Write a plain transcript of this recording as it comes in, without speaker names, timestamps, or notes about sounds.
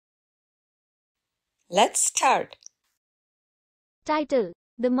Let's start. Title: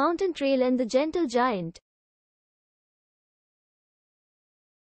 The Mountain Trail and the Gentle Giant.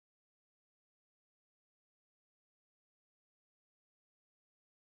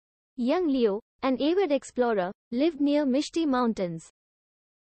 Young Leo, an avid explorer, lived near Misty Mountains.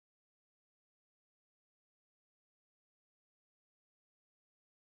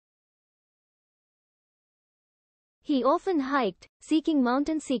 He often hiked, seeking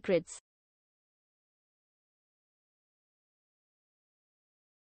mountain secrets.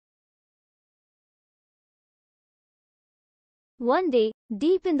 One day,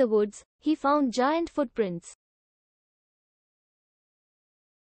 deep in the woods, he found giant footprints.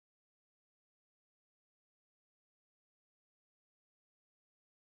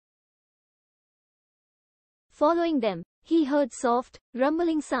 Following them, he heard soft,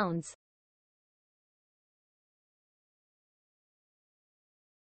 rumbling sounds.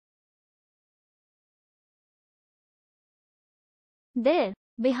 There,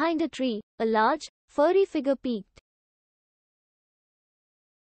 behind a tree, a large, furry figure peeked.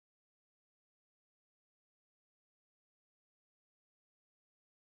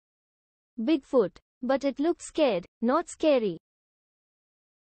 Bigfoot. But it looked scared, not scary.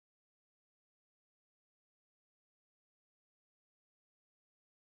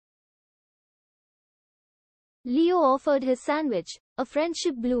 Leo offered his sandwich. A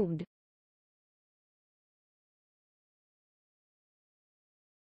friendship bloomed.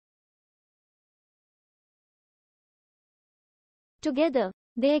 Together,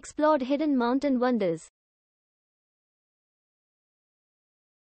 they explored hidden mountain wonders.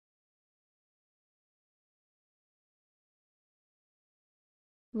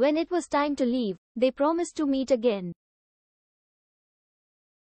 When it was time to leave, they promised to meet again.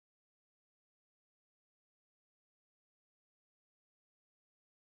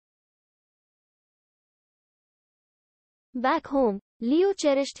 Back home, Leo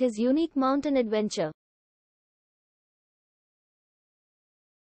cherished his unique mountain adventure.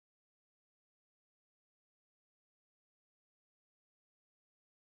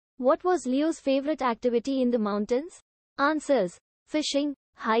 What was Leo's favorite activity in the mountains? Answers: fishing,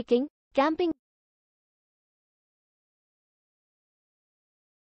 hiking, camping.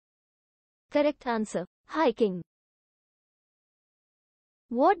 Correct answer: hiking.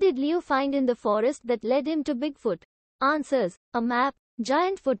 What did Leo find in the forest that led him to Bigfoot? Answers: a map,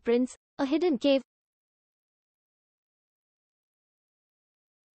 giant footprints, a hidden cave.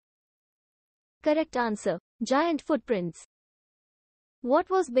 Correct answer: giant footprints.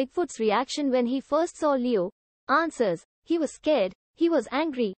 What was Bigfoot's reaction when he first saw Leo? Answers: he was scared, he was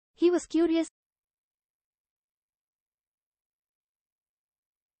angry, he was curious.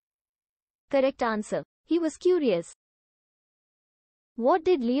 Correct answer: he was curious. What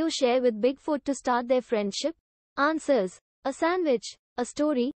did Leo share with Bigfoot to start their friendship? Answers: a sandwich, a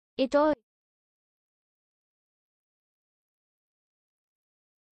story, a toy.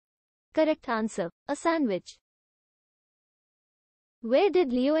 Correct answer: a sandwich. Where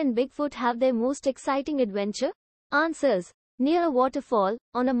did Leo and Bigfoot have their most exciting adventure? Answers: near a waterfall,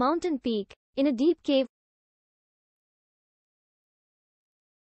 on a mountain peak, in a deep cave.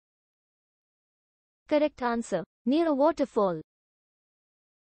 Correct answer: near a waterfall.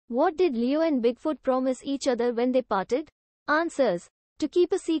 What did Leo and Bigfoot promise each other when they parted? Answers: to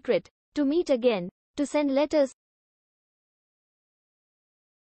keep a secret, to meet again, to send letters.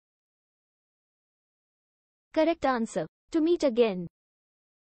 Correct answer: to meet again.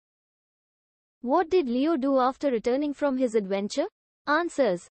 What did Leo do after returning from his adventure?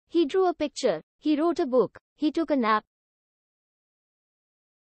 Answers: he drew a picture, he wrote a book, he took a nap.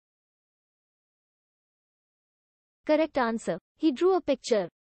 Correct answer: he drew a picture.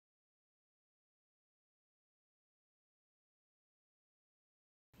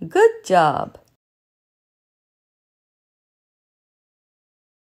 Good job.